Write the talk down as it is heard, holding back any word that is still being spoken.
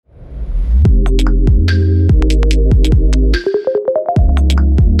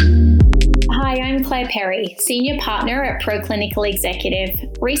Perry, Senior Partner at ProClinical Executive.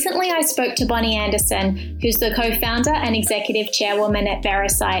 Recently, I spoke to Bonnie Anderson, who's the co-founder and Executive Chairwoman at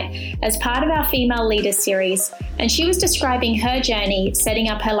Veracyte, as part of our Female Leaders series, and she was describing her journey setting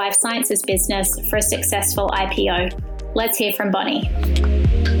up her life sciences business for a successful IPO. Let's hear from Bonnie.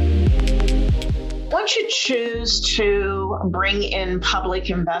 Once you choose to bring in public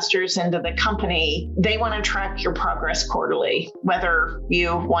investors into the company, they want to track your progress quarterly, whether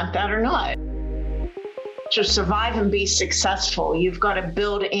you want that or not. To survive and be successful, you've got to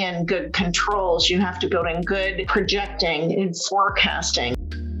build in good controls. You have to build in good projecting and forecasting.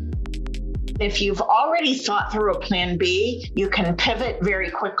 If you've already thought through a plan B, you can pivot very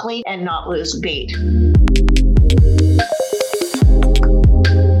quickly and not lose a beat.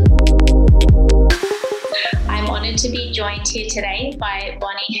 To be joined here today by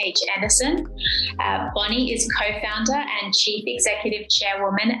Bonnie H. Anderson. Bonnie is co-founder and Chief Executive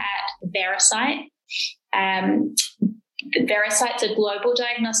Chairwoman at Veracyte. Veracyte's a global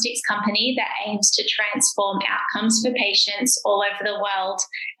diagnostics company that aims to transform outcomes for patients all over the world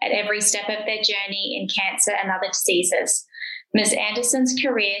at every step of their journey in cancer and other diseases. Ms. Anderson's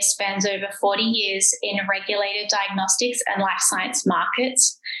career spans over 40 years in regulated diagnostics and life science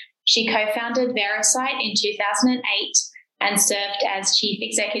markets. She co-founded Veracyte in 2008 and served as Chief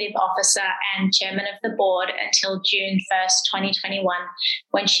Executive Officer and Chairman of the Board until June 1st, 2021,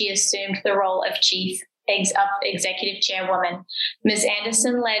 when she assumed the role of Chief Executive Chairwoman. Ms.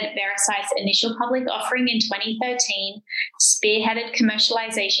 Anderson led Veracyte's initial public offering in 2013, spearheaded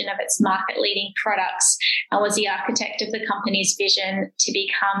commercialization of its market-leading products, and was the architect of the company's vision to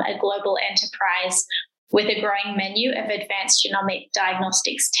become a global enterprise with a growing menu of advanced genomic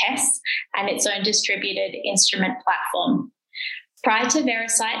diagnostics tests and its own distributed instrument platform. Prior to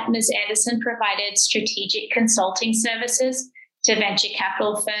Veracyte, Ms. Anderson provided strategic consulting services to venture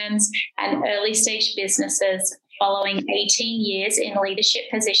capital firms and early-stage businesses following 18 years in leadership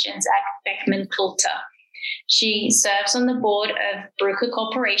positions at Beckman Coulter. She serves on the board of Bruker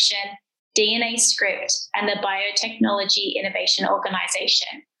Corporation, DNA Script, and the Biotechnology Innovation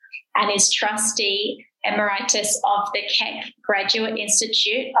Organization, and is trustee emeritus of the Keck Graduate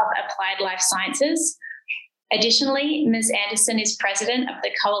Institute of Applied Life Sciences. Additionally, Ms. Anderson is president of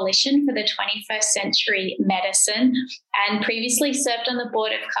the Coalition for the 21st Century Medicine and previously served on the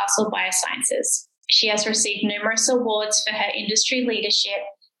board of Castle Biosciences. She has received numerous awards for her industry leadership,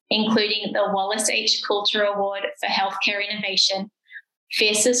 including the Wallace H. Coulter Award for Healthcare Innovation,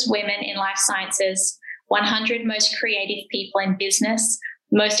 Fiercest Women in Life Sciences, 100 Most Creative People in Business,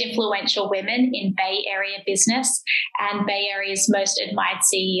 Most Influential Women in Bay Area Business, and Bay Area's Most Admired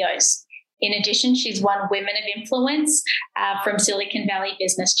CEOs. In addition, she's won Women of Influence from Silicon Valley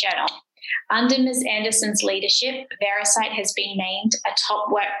Business Journal. Under Ms. Anderson's leadership, Veracyte has been named a top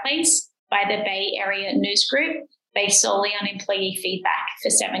workplace by the Bay Area News Group based solely on employee feedback for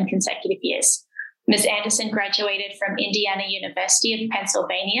 7 consecutive years. Ms. Anderson graduated from Indiana University of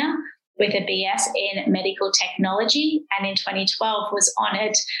Pennsylvania with a BS in Medical Technology, and in 2012 was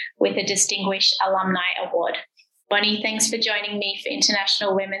honored with a Distinguished Alumni Award. Bonnie, thanks for joining me for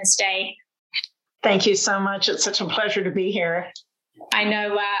International Women's Day. Thank you so much. It's such a pleasure to be here. I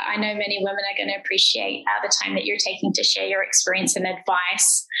know many women are going to appreciate the time that you're taking to share your experience and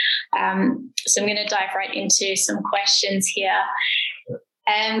advice. So I'm going to dive right into some questions here.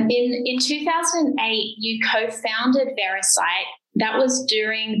 In 2008, you co-founded Veracyte. That was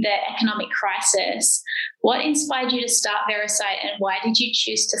during the economic crisis. What inspired you to start Veracyte, and why did you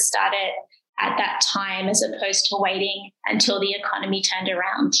choose to start it at that time as opposed to waiting until the economy turned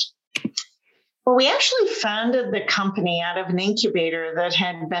around? Well, we actually founded the company out of an incubator that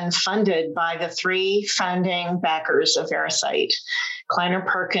had been funded by the 3 founding backers of Veracyte, Kleiner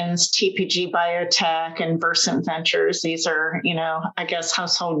Perkins, TPG Biotech, and Versant Ventures. These are, I guess,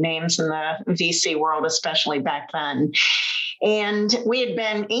 household names in the VC world, especially back then. And we had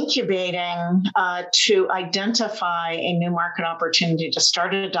been incubating to identify a new market opportunity to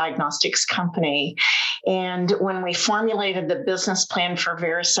start a diagnostics company. And when we formulated the business plan for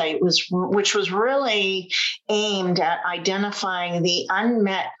Veracyte, which was really aimed at identifying the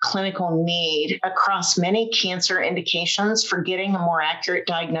unmet clinical need across many cancer indications for getting a more accurate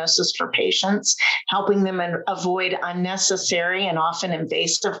diagnosis for patients, helping them avoid unnecessary and often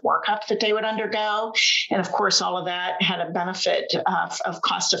invasive workup that they would undergo. And of course, all of that had a benefit benefit of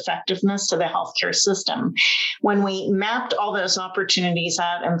cost effectiveness to the healthcare system. When we mapped all those opportunities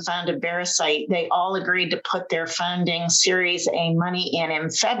out and founded Veracyte, they all agreed to put their funding Series A money in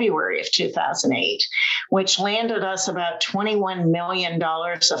February of 2008, which landed us about $21 million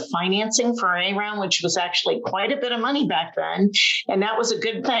of financing for an A round, which was actually quite a bit of money back then. And that was a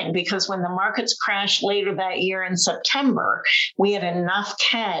good thing, because when the markets crashed later that year in September, we had enough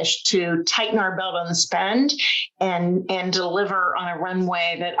cash to tighten our belt on spend and deliver on a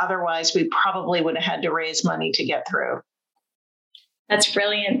runway that otherwise we probably would have had to raise money to get through. That's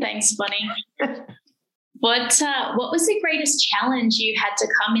brilliant. Thanks, Bonnie. What was the greatest challenge you had to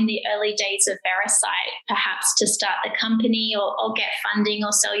come in the early days of Veracyte, perhaps to start the company or get funding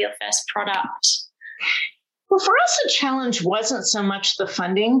or sell your first product? Well, for us, the challenge wasn't so much the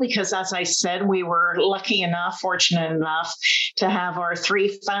funding, because, as I said, we were lucky enough, fortunate enough to have our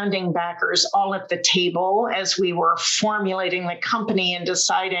three founding backers all at the table as we were formulating the company and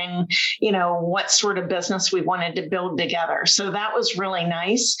deciding, what sort of business we wanted to build together. So that was really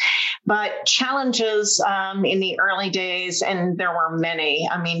nice. But challenges in the early days, and there were many,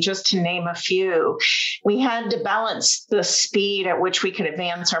 just to name a few, we had to balance the speed at which we could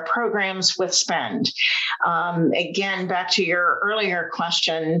advance our programs with spend. Again, back to your earlier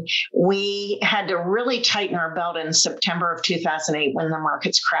question, we had to really tighten our belt in September of 2008 when the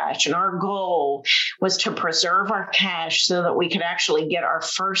markets crashed. And our goal was to preserve our cash so that we could actually get our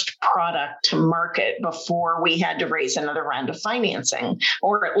first product to market before we had to raise another round of financing,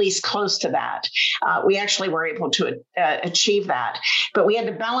 or at least close to that. We actually were able to achieve that. But we had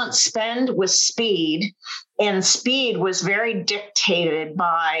to balance spend with speed. And speed was very dictated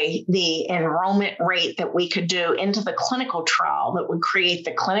by the enrollment rate that we could do into the clinical trial that would create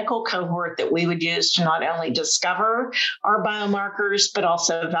the clinical cohort that we would use to not only discover our biomarkers, but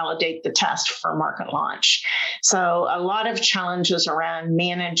also validate the test for market launch. So a lot of challenges around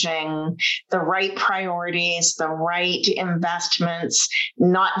managing the right priorities, the right investments,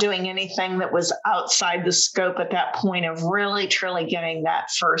 not doing anything that was outside the scope at that point of really, truly getting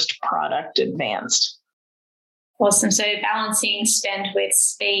that first product advanced. Awesome. So balancing spend with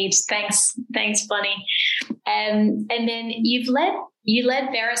speed. Thanks, Bonnie. And then you led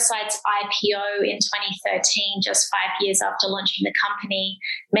Veracyte's IPO in 2013, just 5 years after launching the company.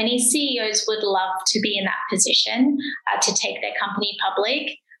 Many CEOs would love to be in that position to take their company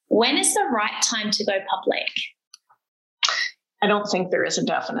public. When is the right time to go public? I don't think there is a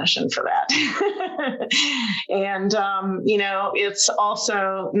definition for that. And, it's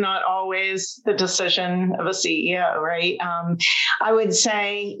also not always the decision of a CEO, right? I would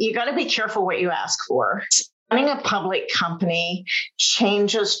say you got to be careful what you ask for. Running a public company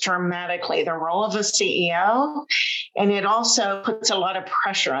changes dramatically the role of a CEO, and it also puts a lot of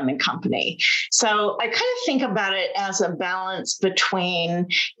pressure on the company. So I kind of think about it as a balance between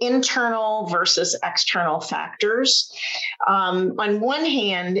internal versus external factors. On one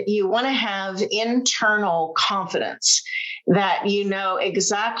hand, you want to have internal confidence that you know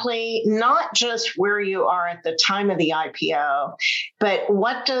exactly not just where you are at the time of the IPO, but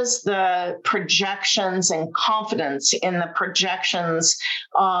what does the projections and confidence in the projections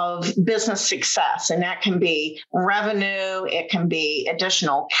of business success. And that can be revenue, it can be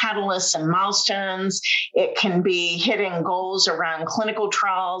additional catalysts and milestones, it can be hitting goals around clinical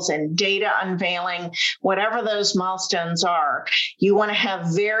trials and data unveiling, whatever those milestones are. You want to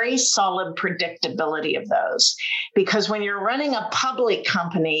have very solid predictability of those, because when you're running a public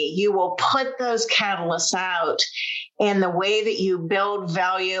company, you will put those catalysts out, and the way that you build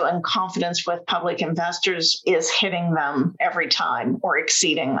value and confidence with public investors is hitting them every time or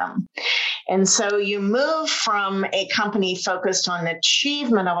exceeding them. And so you move from a company focused on the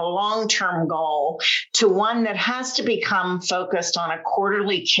achievement of a long-term goal to one that has to become focused on a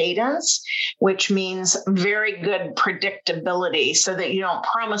quarterly cadence, which means very good predictability so that you don't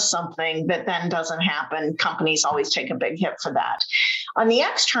promise something that then doesn't happen. Companies always take a big hit for that. On the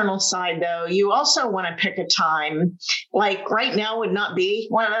external side, though, you also want to pick a time, like right now would not be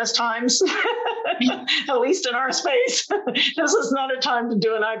one of those times, at least in our space. This is not a time to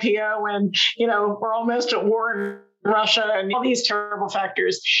do an IPO when, we're almost at war in Russia and all these terrible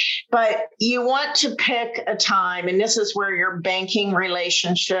factors. But you want to pick a time, and this is where your banking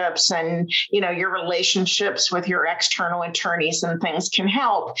relationships and, your relationships with your external attorneys and things can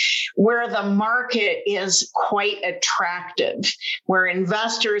help, where the market is quite attractive, where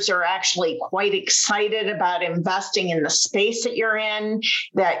investors are actually quite excited about investing in the space that you're in,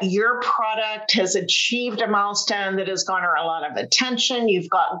 that your product has achieved a milestone that has garnered a lot of attention. You've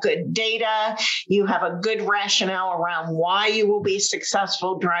got good data. You have a good rationale rationale around why you will be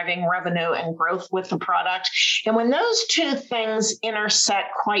successful driving revenue and growth with the product. And when those two things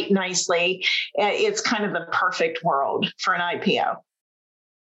intersect quite nicely, it's kind of the perfect world for an IPO.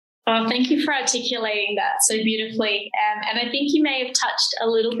 Oh, thank you for articulating that so beautifully. And I think you may have touched a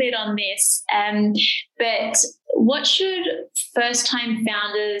little bit on this, but what should first-time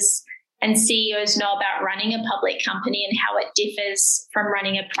founders and CEOs know about running a public company and how it differs from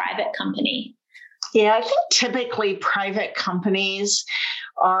running a private company? Yeah, I think typically private companies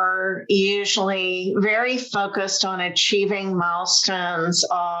are usually very focused on achieving milestones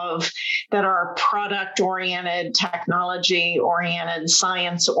that are product-oriented, technology-oriented,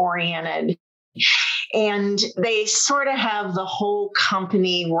 science-oriented. And they sort of have the whole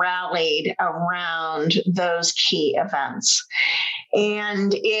company rallied around those key events.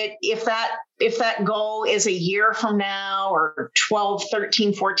 And if that goal is a year from now or 12,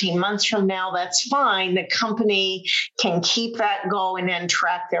 13, 14 months from now, that's fine. The company can keep that goal and then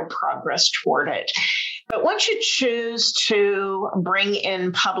track their progress toward it. But once you choose to bring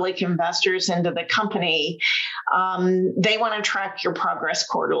in public investors into the company, they want to track your progress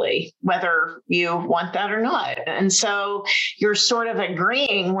quarterly, whether you want that or not. And so you're sort of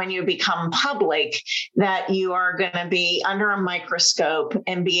agreeing when you become public that you are going to be under a microscope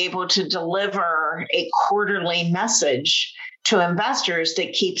and be able to deliver a quarterly message to investors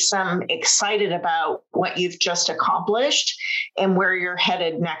that keeps them excited about what you've just accomplished and where you're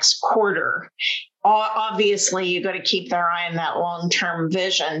headed next quarter. Obviously, you got to keep their eye on that long-term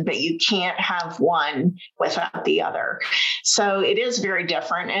vision, but you can't have one without the other. So it is very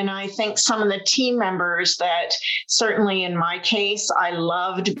different. And I think some of the team members that certainly in my case, I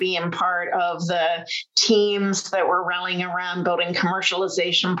loved being part of the teams that were rallying around building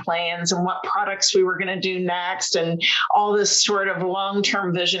commercialization plans and what products we were going to do next and all this sort of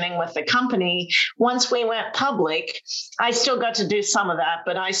long-term visioning with the company. Once we went public, I still got to do some of that,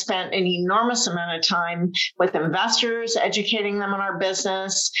 but I spent an enormous amount of time with investors, educating them on our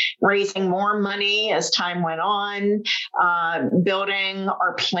business, raising more money as time went on, building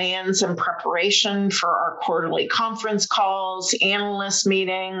our plans in preparation for our quarterly conference calls, analyst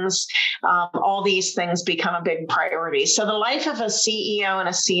meetings. All these things become a big priority. So the life of a CEO and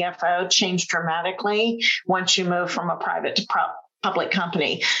a CFO changed dramatically once you move from a private to public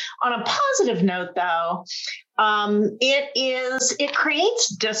company. On a positive note, though, it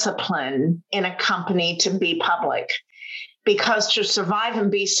creates discipline in a company to be public. Because to survive and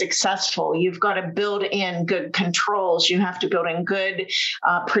be successful, you've got to build in good controls. You have to build in good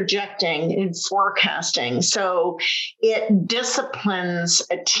projecting and forecasting. So it disciplines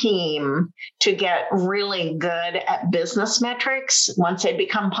a team to get really good at business metrics once they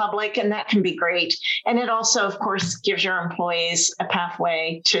become public, and that can be great. And it also, of course, gives your employees a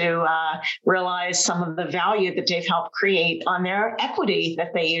pathway to realize some of the value that they've helped create on their equity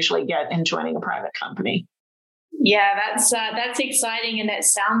that they usually get in joining a private company. Yeah, that's exciting. And it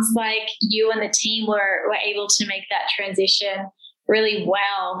sounds like you and the team were able to make that transition really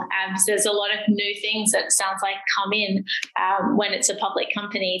well. There's a lot of new things that sounds like come in when it's a public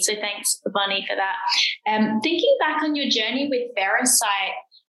company. So thanks, Bonnie, for that. Thinking back on your journey with Veracyte,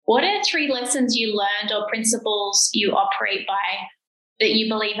 what are 3 lessons you learned or principles you operate by that you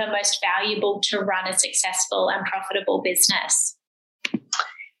believe are most valuable to run a successful and profitable business?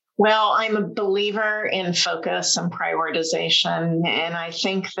 Well, I'm a believer in focus and prioritization, and I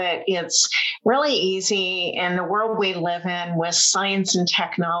think that it's really easy in the world we live in with science and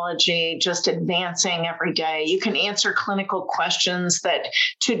technology just advancing every day. You can answer clinical questions that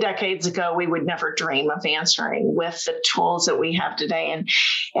 2 decades ago we would never dream of answering with the tools that we have today.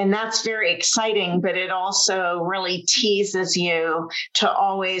 And that's very exciting, but it also really teases you to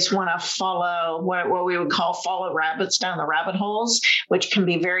always want to follow what we would call follow rabbits down the rabbit holes, which can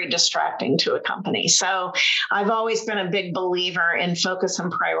be very distracting to a company. So I've always been a big believer in focus and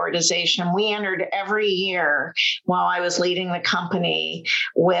prioritization. We entered every year while I was leading the company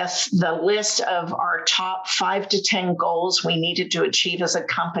with the list of our top 5 to 10 goals we needed to achieve as a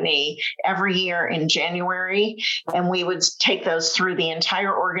company every year in January. And we would take those through the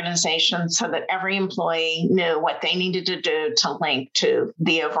entire organization so that every employee knew what they needed to do to link to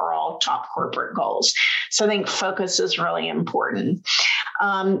the overall top corporate goals. So I think focus is really important.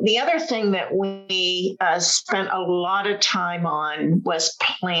 The other thing that we spent a lot of time on was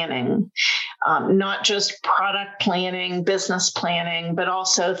planning. not just product planning, business planning, but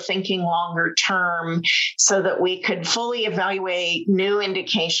also thinking longer term so that we could fully evaluate new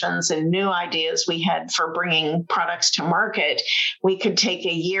indications and new ideas we had for bringing products to market. We could take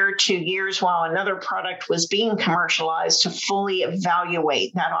a year, 2 years while another product was being commercialized to fully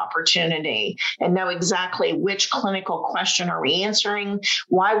evaluate that opportunity and know exactly which clinical question are we answering?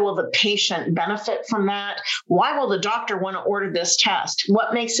 Why will the patient benefit from that? Why will the doctor want to order this test?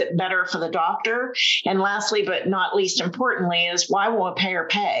 What makes it better for the doctor? And lastly, but not least importantly, is why will a payer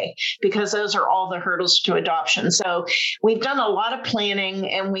pay? Because those are all the hurdles to adoption. So we've done a lot of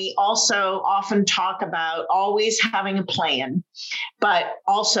planning, and we also often talk about always having a plan, but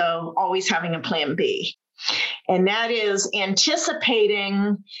also always having a plan B. And that is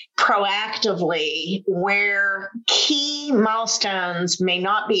anticipating proactively where key milestones may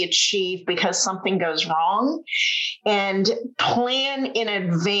not be achieved because something goes wrong, and plan in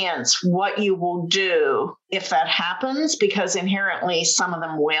advance what you will do if that happens, because inherently some of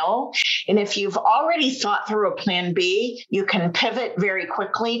them will. And if you've already thought through a plan B, you can pivot very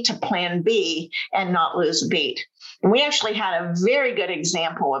quickly to plan B and not lose a beat. And we actually had a very good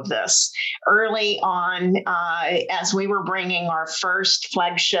example of this early on as we were bringing our first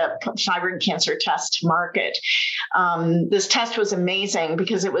flagship thyroid cancer test to market. This test was amazing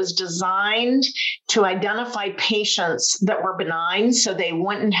because it was designed to identify patients that were benign so they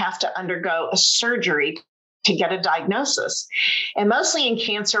wouldn't have to undergo a surgery to get a diagnosis. And mostly in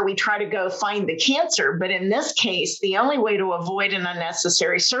cancer, we try to go find the cancer. But in this case, the only way to avoid an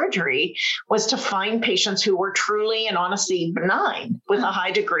unnecessary surgery was to find patients who were truly and honestly benign with a high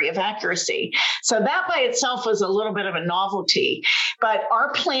degree of accuracy. So that by itself was a little bit of a novelty. But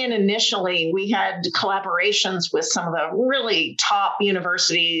our plan initially, we had collaborations with some of the really top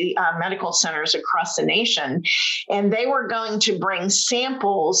university medical centers across the nation. And they were going to bring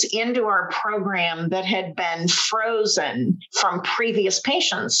samples into our program that had been frozen from previous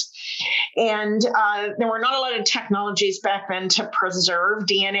patients. And there were not a lot of technologies back then to preserve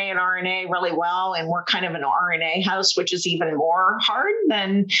DNA and RNA really well. And we're kind of an RNA house, which is even more hard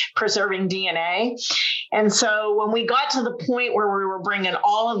than preserving DNA. And so when we got to the point where we were bringing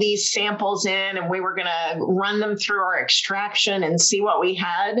all of these samples in and we were going to run them through our extraction and see what we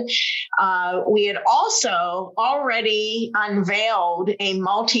had also already unveiled a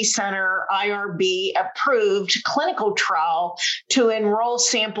multi-center IRB approved clinical trial to enroll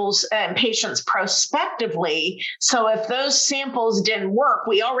samples and patients prospectively. So if those samples didn't work,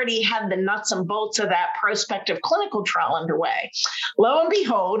 we already had the nuts and bolts of that prospective clinical trial underway. Lo and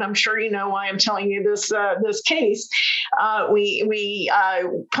behold, I'm sure you know why I'm telling you this case. We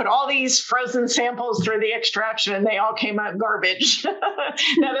put all these frozen samples through the extraction, and they all came out garbage.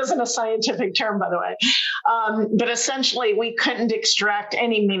 That isn't a scientific term, by the way. But essentially, we couldn't extract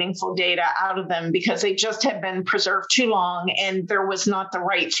any meaningful data out of them because they just had been preserved too long, and there was not the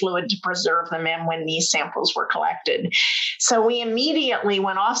right fluid to preserve them in when these samples were collected. So we immediately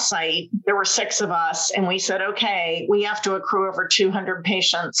went off-site. There were 6 of us, and we said, okay, we have to accrue over 200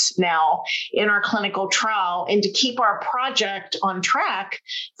 patients now in our clinical trial. And to keep our project on track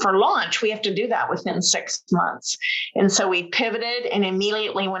for launch, we have to do that within 6 months. And so we pivoted and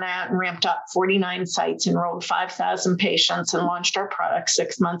immediately went out and ramped up 49 sites, enrolled 5,000 patients, and launched our product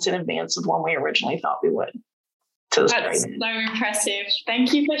 6 months in advance of when we originally thought we would. So that's so impressive.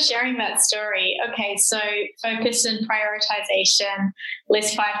 Thank you for sharing that story. Okay, so focus and prioritization,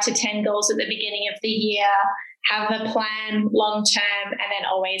 list 5 to 10 goals at the beginning of the year, have a plan long term, and then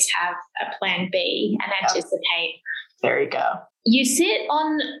always have a plan B and anticipate. There you go. You sit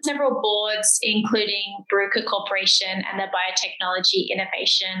on several boards, including Bruker Corporation and the Biotechnology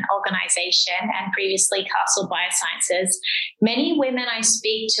Innovation Organization, and previously Castle Biosciences. Many women I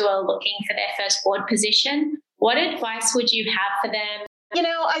speak to are looking for their first board position. What advice would you have for them? You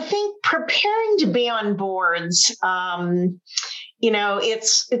know, I think preparing to be on boards,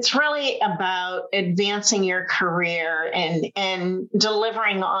 it's really about advancing your career and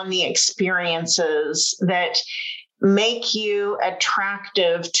delivering on the experiences that make you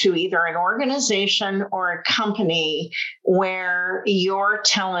attractive to either an organization or a company where your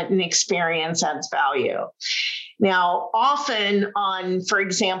talent and experience adds value. Now, often on, for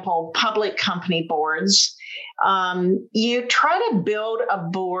example, public company boards, you try to build a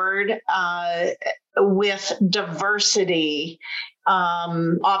board with diversity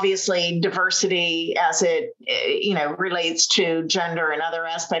Obviously, diversity as it relates to gender and other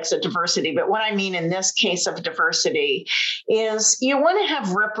aspects of diversity. But what I mean in this case of diversity is you want to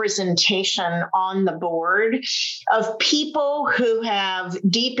have representation on the board of people who have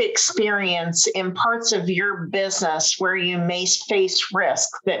deep experience in parts of your business where you may face risk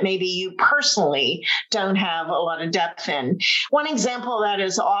that maybe you personally don't have a lot of depth in. One example of that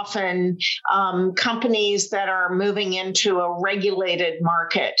is often companies that are moving into a regulated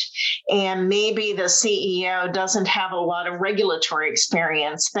market, and maybe the CEO doesn't have a lot of regulatory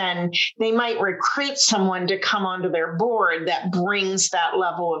experience. Then they might recruit someone to come onto their board that brings that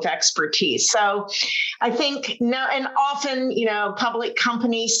level of expertise. So I think now, and often, public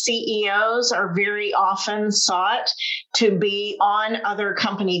company CEOs are very often sought to be on other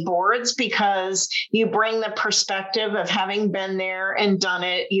company boards because you bring the perspective of having been there and done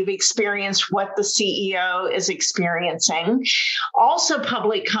it. You've experienced what the CEO is experiencing. Also,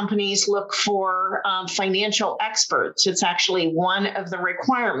 public companies look for financial experts. It's actually one of the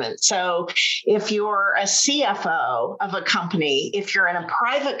requirements. So if you're a CFO of a company, if you're in a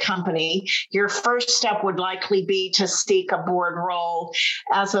private company, your first step would likely be to seek a board role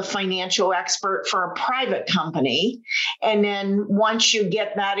as a financial expert for a private company. And then once you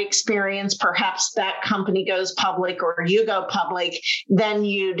get that experience, perhaps that company goes public or you go public, then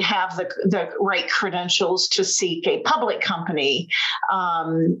you'd have the right credentials to seek a public company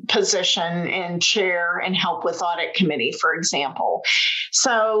position and chair and help with audit committee, for example.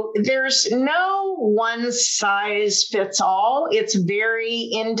 So there's no one size fits all. It's very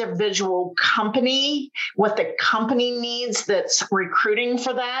individual company, what the company needs that's recruiting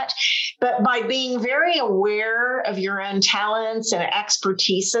for that. But by being very aware of your own talents and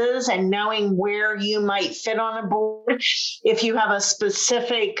expertises and knowing where you might fit on a board, if you have a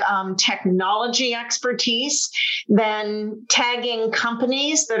specific technology expertise, then tagging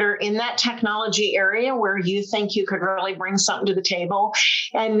companies that are in that technology area where you think you could really bring something to the table,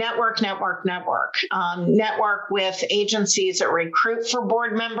 and network with agencies that recruit for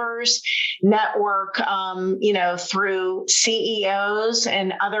board members, network, through CEOs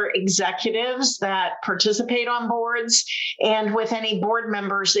and other executives that participate on boards, and with any board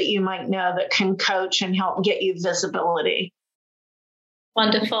members that you might know that can coach and help get you visibility.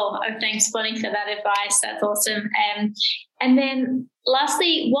 Wonderful. Oh, thanks, Bonnie, for that advice. That's awesome. And then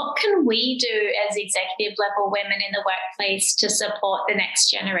lastly, what can we do as executive level women in the workplace to support the next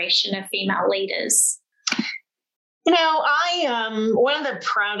generation of female leaders? One of the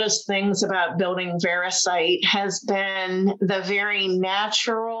proudest things about building Veracyte has been the very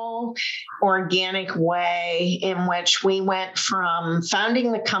natural, organic way in which we went from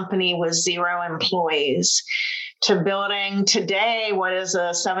founding the company with 0 employees to building today what is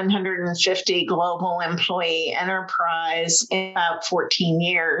a 750 global employee enterprise in about 14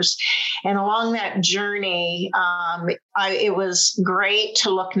 years. And along that journey, it was great to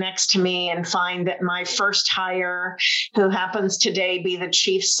look next to me and find that my first hire, who happens today be the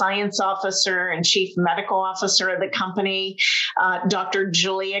chief science officer and chief medical officer of the company, Dr.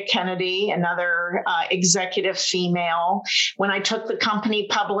 Julia Kennedy, another executive female. When I took the company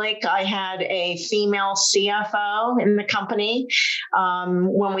public, I had a female CFO in the company.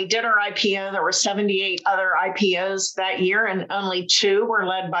 When we did our IPO, there were 78 other IPOs that year, and only 2 were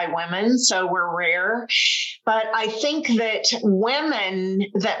led by women, so we're rare. But I think that women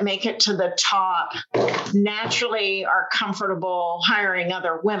that make it to the top naturally are comfortable hiring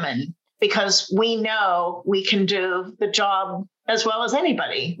other women because we know we can do the job as well as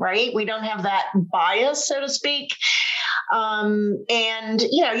anybody, right? We don't have that bias, so to speak.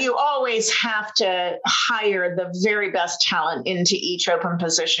 You always have to hire the very best talent into each open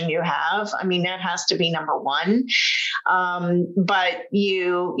position you have. I mean, that has to be number one. But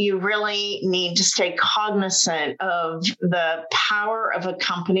you really need to stay cognizant of the power of a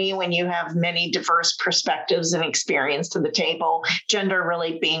company when you have many diverse perspectives and experience to the table, gender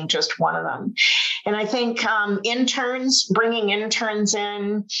really being just one of them. And I think bringing interns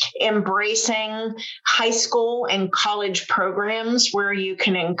in, embracing high school and college programs where you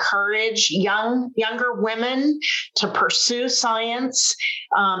can encourage younger women to pursue science.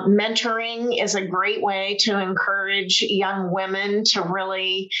 Mentoring is a great way to encourage young women to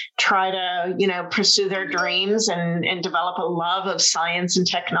really try to, pursue their dreams and develop a love of science and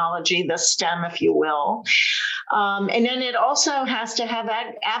technology, the STEM, if you will. And then it also has to have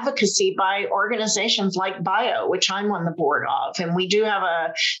advocacy by organizations like BIO, which I'm on the board of. And we do have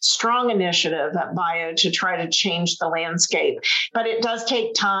a strong initiative at BIO to try to change the landscape. But it does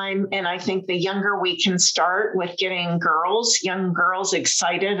take time. And I think the younger we can start with getting young girls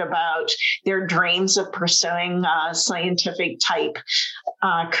excited about their dreams of pursuing scientific type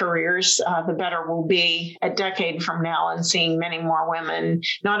careers, the better we'll be a decade from now and seeing many more women,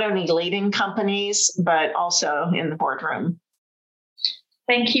 not only leading companies, but also in the boardroom.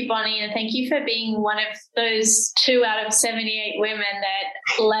 Thank you, Bonnie, and thank you for being one of those 2 out of 78 women that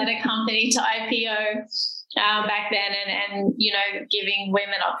led a company to IPO back then, and giving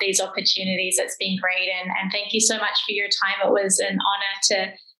women these opportunities. It's been great, and thank you so much for your time. It was an honor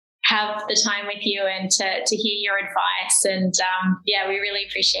to have the time with you and to hear your advice, and we really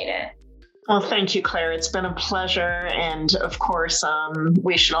appreciate it. Well, thank you, Claire. It's been a pleasure. And of course,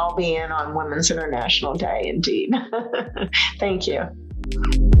 we should all be in on Women's International Day, indeed. Thank you.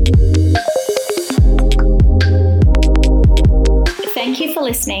 Thank you for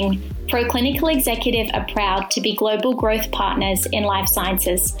listening. ProClinical Executive are proud to be global growth partners in life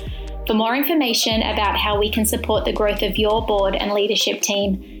sciences. For more information about how we can support the growth of your board and leadership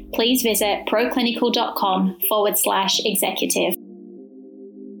team, please visit proclinical.com/executive.